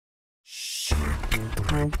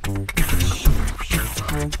Oh,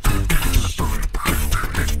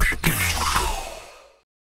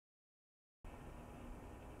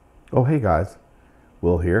 hey guys,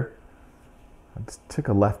 Will here. I just took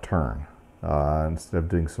a left turn. Instead of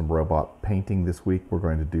doing some robot painting this week, we're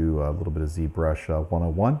going to do a little bit of ZBrush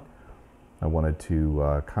 101. I wanted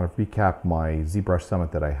to kind of recap my ZBrush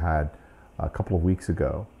summit that I had a couple of weeks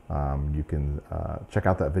ago. You can check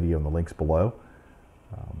out that video in the links below.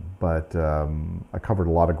 I covered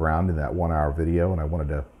a lot of ground in that 1 hour video, and I wanted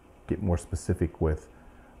to get more specific with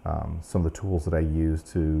some of the tools that I used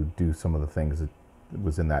to do some of the things that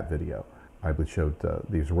was in that video. I showed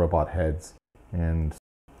these robot heads and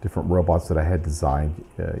different robots that I had designed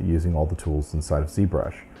using all the tools inside of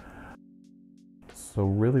ZBrush. So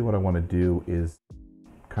really what I want to do is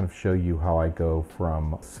kind of show you how I go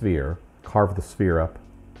from sphere, carve the sphere up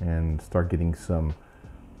and start getting some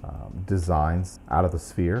designs out of the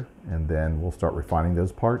sphere, and then we'll start refining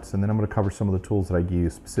those parts. And then I'm going to cover some of the tools that I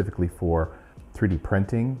use specifically for 3D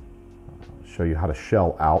printing, show you how to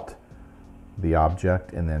shell out the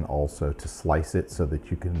object, and then also to slice it so that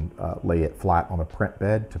you can lay it flat on a print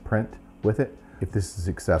bed to print with it. If this is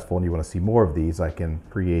successful and you want to see more of these, I can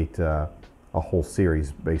create a whole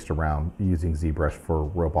series based around using ZBrush for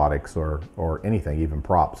robotics or anything, even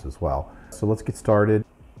props as well. So let's get started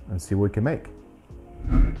and see what we can make.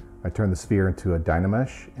 I turn the sphere into a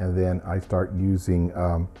Dynamesh, and then I start using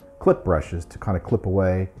clip brushes to kind of clip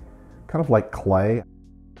away, kind of like clay.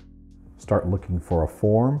 Start looking for a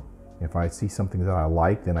form. If I see something that I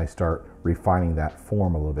like, then I start refining that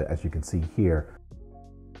form a little bit, as you can see here.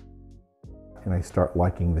 And I start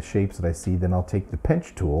liking the shapes that I see, then I'll take the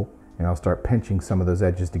pinch tool and I'll start pinching some of those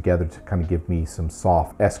edges together to kind of give me some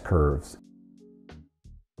soft S-curves.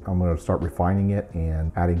 I'm going to start refining it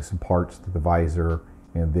and adding some parts to the visor,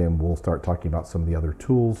 and then we'll start talking about some of the other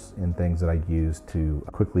tools and things that I use to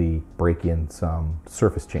quickly break in some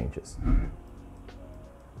surface changes.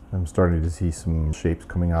 I'm starting to see some shapes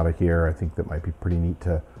coming out of here. I think that might be pretty neat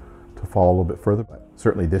to follow a little bit further. But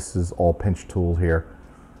certainly this is all pinch tools here,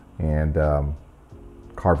 and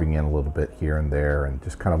carving in a little bit here and there, and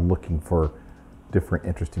just kind of looking for different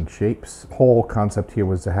interesting shapes. The whole concept here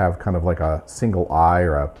was to have kind of like a single eye,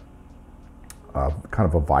 or a kind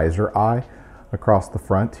of a visor eye across the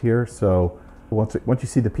front here. So once you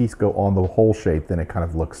see the piece go on the whole shape, then it kind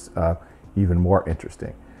of looks even more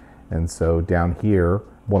interesting. And so down here,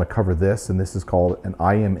 I want to cover this, and this is called an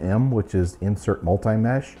IMM, which is Insert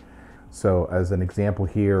Multimesh. So as an example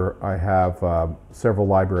here, I have several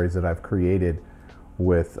libraries that I've created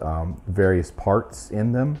with various parts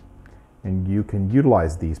in them, and you can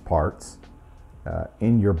utilize these parts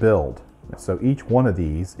in your build. So each one of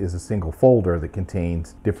these is a single folder that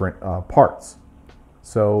contains different parts.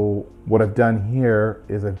 So what I've done here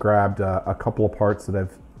is I've grabbed a couple of parts that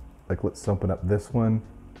let's open up this one.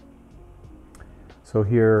 So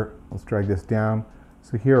here, let's drag this down.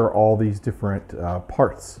 So here are all these different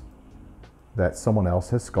parts that someone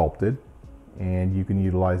else has sculpted, and you can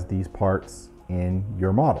utilize these parts in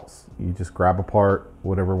your models. You just grab a part,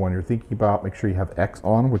 whatever one you're thinking about, make sure you have X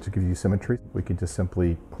on, which gives you symmetry. We can just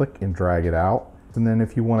simply click and drag it out. And then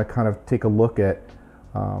if you want to kind of take a look at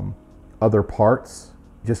other parts,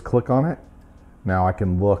 just click on it. Now I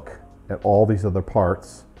can look at all these other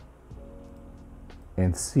parts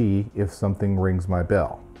and see if something rings my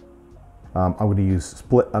bell. I'm going to use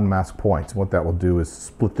split unmask points. What that will do is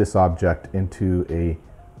split this object into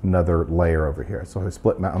another layer over here. So I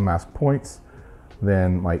split unmask points,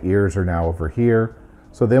 then my ears are now over here.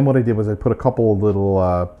 So then what I did was I put a couple of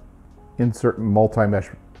little insert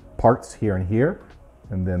multi-mesh parts here and here,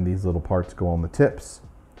 and then these little parts go on the tips.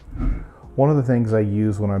 One of the things I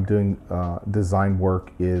use when I'm doing design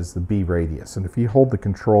work is the B radius. And if you hold the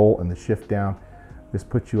control and the shift down, this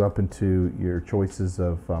puts you up into your choices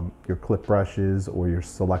of your clip brushes or your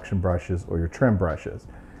selection brushes or your trim brushes.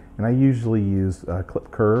 And I usually use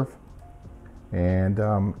clip curve. And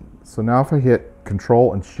so now if I hit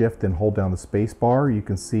control and shift and hold down the space bar, you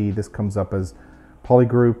can see this comes up as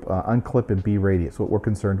polygroup, unclip, and B radius. What we're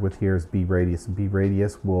concerned with here is B radius. And B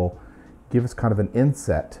radius will give us kind of an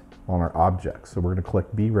inset on our object. So we're going to click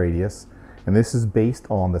B radius, and this is based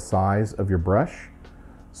on the size of your brush.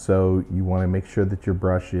 So you want to make sure that your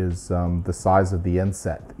brush is the size of the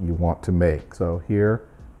inset that you want to make. So here,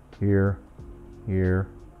 here, here,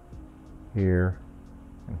 here,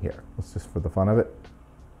 and here. Let's just for the fun of it.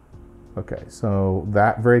 Okay, so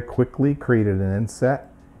that very quickly created an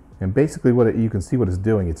inset. And basically you can see what it's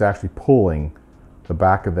doing. It's actually pulling the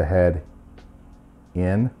back of the head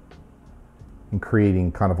in and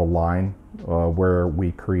creating kind of a line where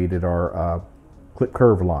we created our clip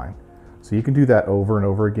curve line. So you can do that over and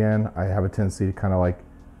over again. I have a tendency to kind of like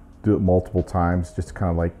do it multiple times just to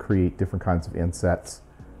kind of like create different kinds of insets.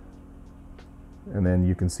 And then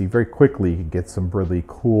you can see very quickly you get some really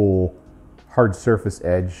cool hard surface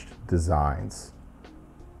edged designs.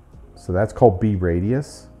 So that's called B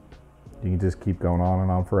radius. You can just keep going on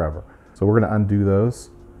and on forever. So we're going to undo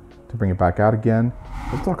those to bring it back out again.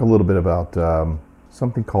 Let's talk a little bit about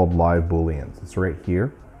something called live booleans. It's right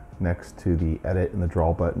here next to the edit and the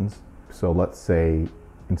draw buttons. So let's say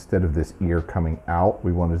instead of this ear coming out,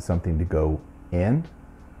 we wanted something to go in.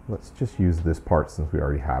 Let's just use this part since we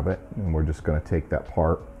already have it. And we're just going to take that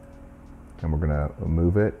part and we're going to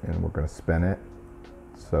move it and we're going to spin it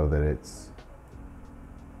so that it's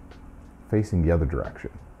facing the other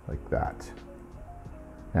direction, like that.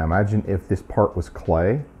 Now imagine if this part was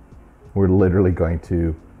clay. We're literally going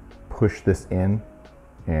to push this in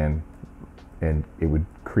and it would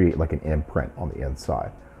create like an imprint on the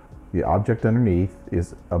inside. The object underneath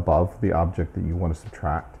is above the object that you want to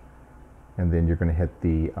subtract, and then you're going to hit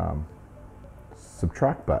the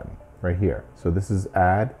subtract button right here. So this is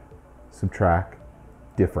add, subtract,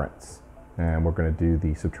 difference, and we're going to do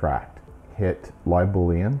the subtract. Hit live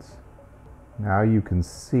booleans. Now you can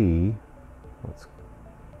see, let's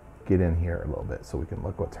get in here a little bit so we can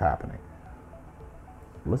look what's happening.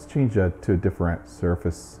 Let's change it to a different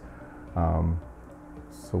surface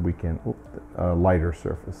so we can, a lighter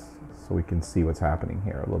surface, so we can see what's happening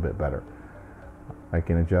here a little bit better. I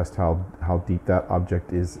can adjust how deep that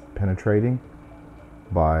object is penetrating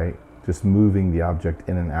by just moving the object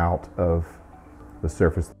in and out of the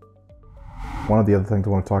surface. One of the other things I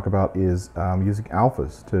want to talk about is using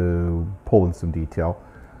alphas to pull in some detail.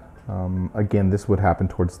 Again, this would happen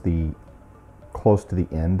towards close to the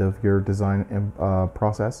end of your design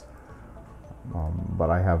process.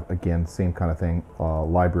 But I have, again, same kind of thing,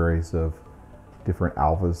 libraries of different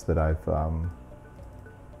alphas that I've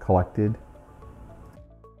collected.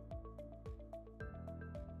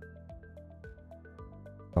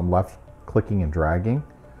 I'm left clicking and dragging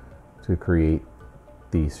to create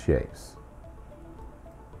these shapes.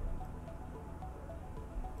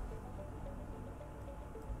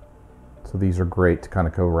 So these are great to kind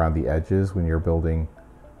of go around the edges when you're building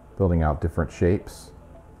out different shapes.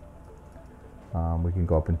 We can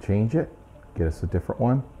go up and change it, get us a different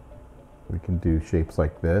one. We can do shapes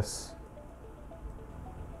like this.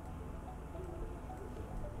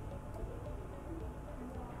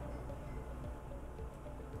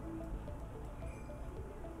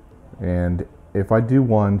 And if I do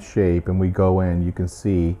one shape and we go in, you can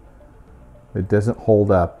see it doesn't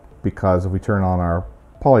hold up because if we turn on our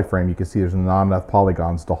polyframe, you can see there's not enough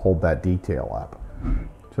polygons to hold that detail up.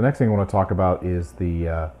 So the next thing I want to talk about is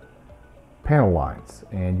the panel lines,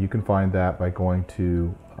 and you can find that by going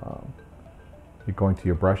to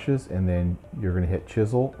your brushes, and then you're going to hit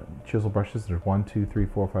chisel brushes. There's 1, 2, 3,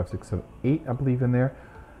 4, 5, 6, 7, 8, I believe, in there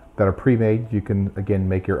that are pre-made. You can again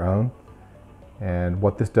make your own, and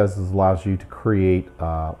what this does is allows you to create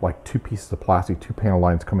like two pieces of plastic, two panel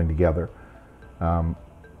lines coming together.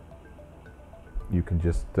 You can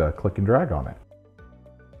just click and drag on it.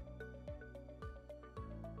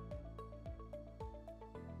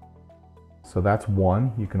 So that's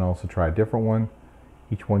one. You can also try a different one.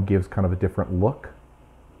 Each one gives kind of a different look.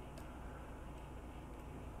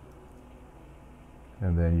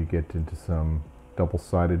 And then you get into some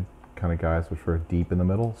double-sided kind of guys, which are deep in the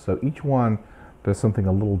middle. So each one does something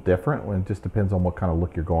a little different, and it just depends on what kind of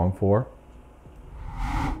look you're going for.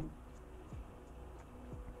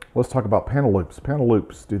 Let's talk about panel loops. Panel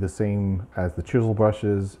loops do the same as the chisel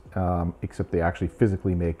brushes, except they actually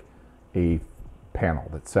physically make a panel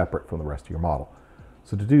that's separate from the rest of your model.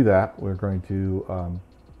 So to do that, we're going to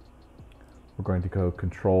go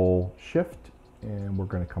Control Shift, and we're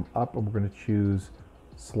going to come up and we're going to choose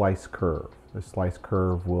Slice Curve. The Slice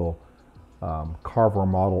Curve will carve our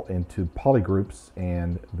model into polygroups,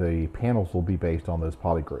 and the panels will be based on those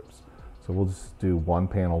polygroups. So we'll just do one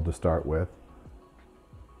panel to start with.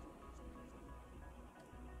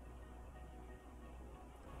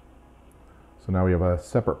 So now we have a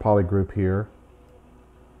separate polygroup here.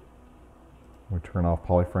 We turn off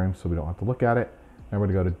polyframe so we don't have to look at it. Now we're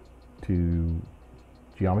going to go to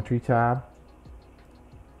Geometry tab,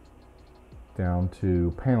 down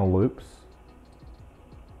to Panel Loops,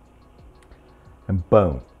 and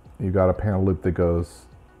boom, you got a panel loop that goes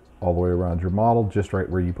all the way around your model, just right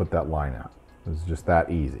where you put that line out. It's just that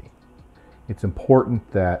easy. It's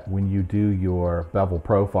important that when you do your bevel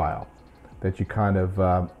profile, that you kind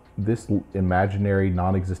of this imaginary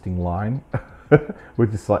non-existing line,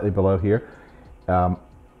 which is slightly below here. How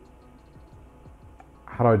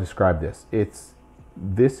do I describe this? It's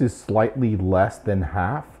this is slightly less than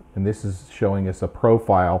half, and this is showing us a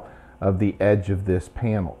profile of the edge of this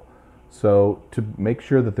panel. So to make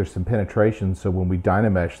sure that there's some penetration, so when we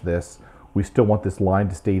Dynamesh this, we still want this line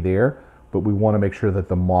to stay there, but we want to make sure that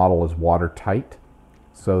the model is watertight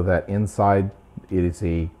so that inside it is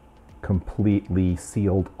a completely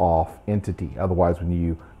sealed off entity. Otherwise, when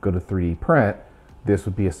you go to 3D print, this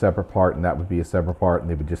would be a separate part and that would be a separate part, and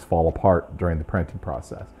they would just fall apart during the printing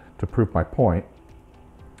process. To prove my point,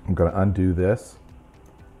 I'm going to undo this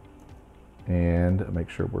and make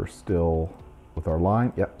sure we're still with our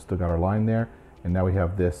line. Yep, still got our line there. And now we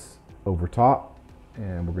have this over top,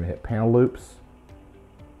 and we're going to hit panel loops.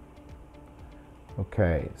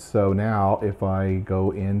 Okay, so now if I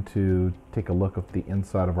go in to take a look at the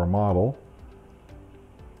inside of our model,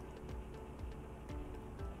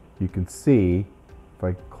 you can see, if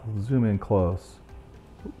I zoom in close,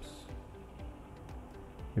 oops,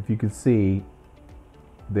 if you can see,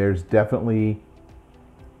 there's definitely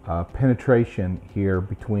penetration here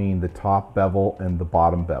between the top bevel and the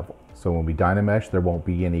bottom bevel. So when we Dynamesh, there won't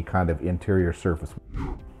be any kind of interior surface.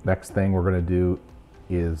 Next thing we're going to do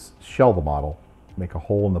is shell the model. Make a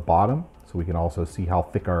hole in the bottom so we can also see how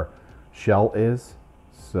thick our shell is.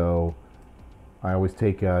 So I always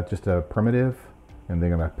take just a primitive, and they're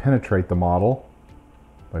going to penetrate the model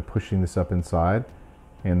by pushing this up inside.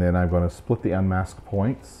 And then I'm going to split the unmasked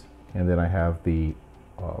points, and then I have the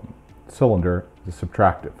cylinder, the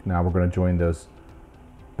subtractive. Now we're going to join those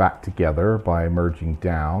back together by merging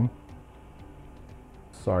down.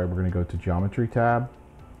 Sorry, we're going to go to Geometry tab,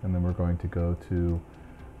 and then we're going to go to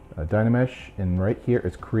Dynamesh, and right here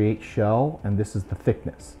is Create Shell, and this is the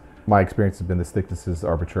thickness. My experience has been this thickness is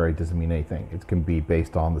arbitrary, doesn't mean anything. It can be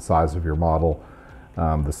based on the size of your model,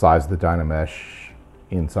 the size of the Dynamesh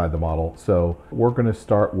inside the model. So we're going to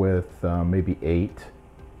start with maybe 8,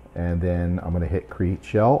 and then I'm going to hit Create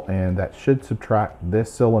Shell, and that should subtract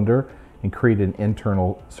this cylinder and create an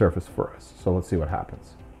internal surface for us. So let's see what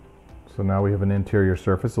happens. So now we have an interior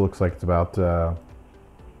surface. It looks like it's about a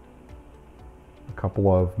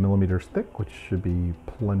couple of millimeters thick, which should be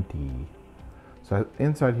plenty. So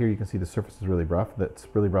inside here you can see the surface is really rough. That's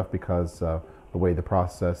really rough because the way the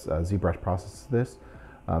process, ZBrush processes this.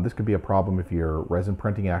 This could be a problem if you're resin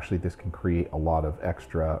printing. Actually, this can create a lot of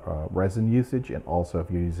extra resin usage, and also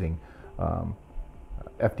if you're using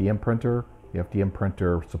FDM printer, the FDM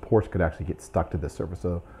printer supports could actually get stuck to this surface.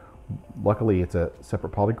 So luckily it's a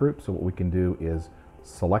separate polygroup, so what we can do is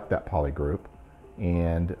select that polygroup,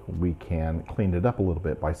 and we can clean it up a little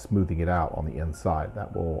bit by smoothing it out on the inside.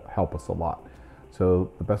 That will help us a lot.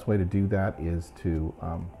 So the best way to do that is to,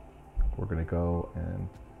 we're going to go and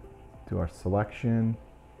do our selection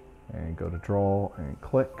and go to draw and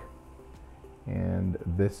click, and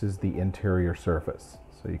this is the interior surface.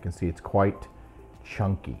 So you can see it's quite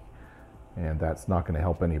chunky, and that's not going to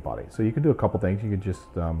help anybody. So you can do a couple things. You could just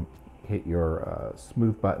hit your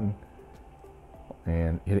smooth button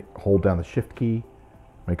and hold down the shift key,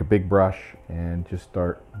 make a big brush, and just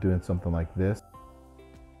start doing something like this.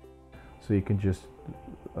 So you can just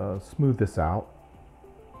smooth this out.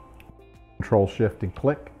 Control Shift and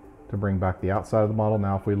click to bring back the outside of the model.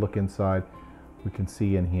 Now if we look inside, we can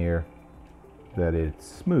see in here that it's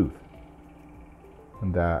smooth,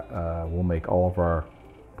 and that will make all of our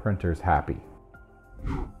printers happy.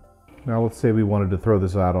 Now let's say we wanted to throw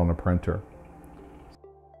this out on a printer.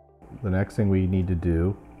 The next thing we need to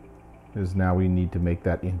do is now we need to make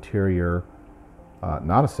that interior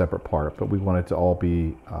not a separate part, but we want it to all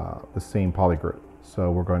be the same polygroup.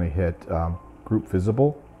 So we're going to hit Group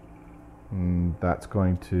Visible. That's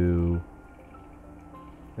going to,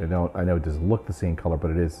 I know it doesn't look the same color, but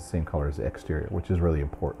it is the same color as the exterior, which is really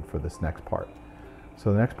important for this next part.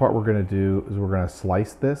 So the next part we're going to do is we're going to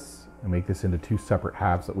slice this and make this into 2 separate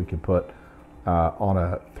halves that we can put on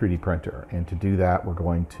a 3D printer. And to do that, we're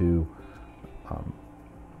going to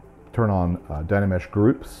turn on Dynamesh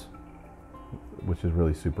Groups, which is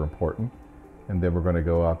really super important. And then we're going to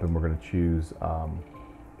go up and we're going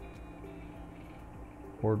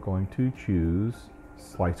to choose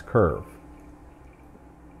Slice Curve.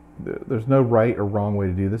 There's no right or wrong way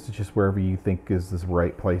to do this. It's just wherever you think is the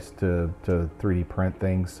right place to 3D print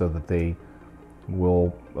things so that they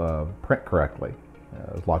will print correctly.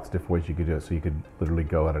 There's lots of different ways you could do it. So you could literally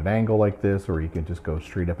go at an angle like this, or you can just go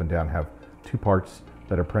straight up and down, have 2 parts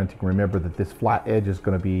that are printing. Remember that this flat edge is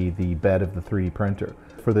going to be the bed of the 3D printer.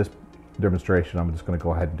 For this demonstration, I'm just going to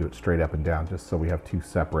go ahead and do it straight up and down, just so we have 2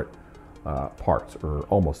 separate parts, or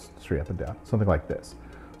almost straight up and down, something like this.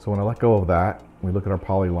 So when I let go of that, we look at our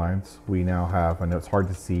polylines, we now have, I know it's hard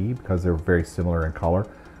to see because they're very similar in color,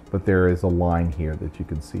 but there is a line here that you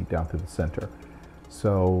can see down through the center.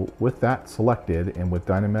 So with that selected and with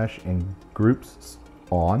Dynamesh and groups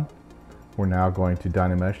on, we're now going to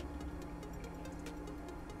Dynamesh.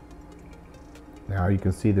 Now you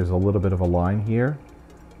can see there's a little bit of a line here.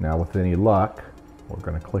 Now with any luck, we're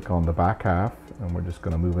going to click on the back half and we're just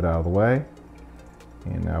going to move it out of the way.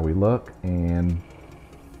 And now we look and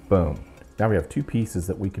boom. Now we have two pieces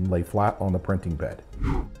that we can lay flat on the printing bed.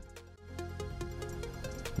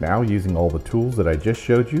 Now, using all the tools that I just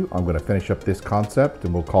showed you, I'm going to finish up this concept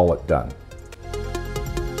and we'll call it done.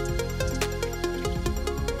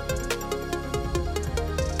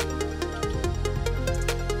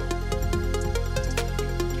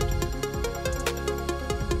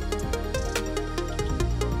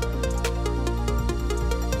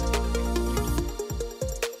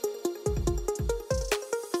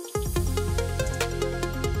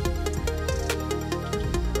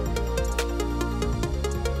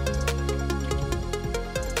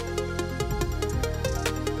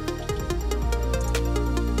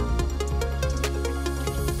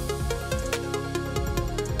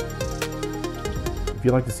 If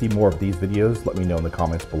you'd like to see more of these videos, let me know in the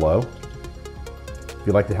comments below. If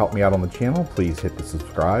you'd like to help me out on the channel, please hit the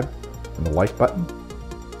subscribe and the like button.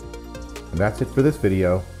 And that's it for this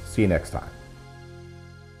video. See you next time.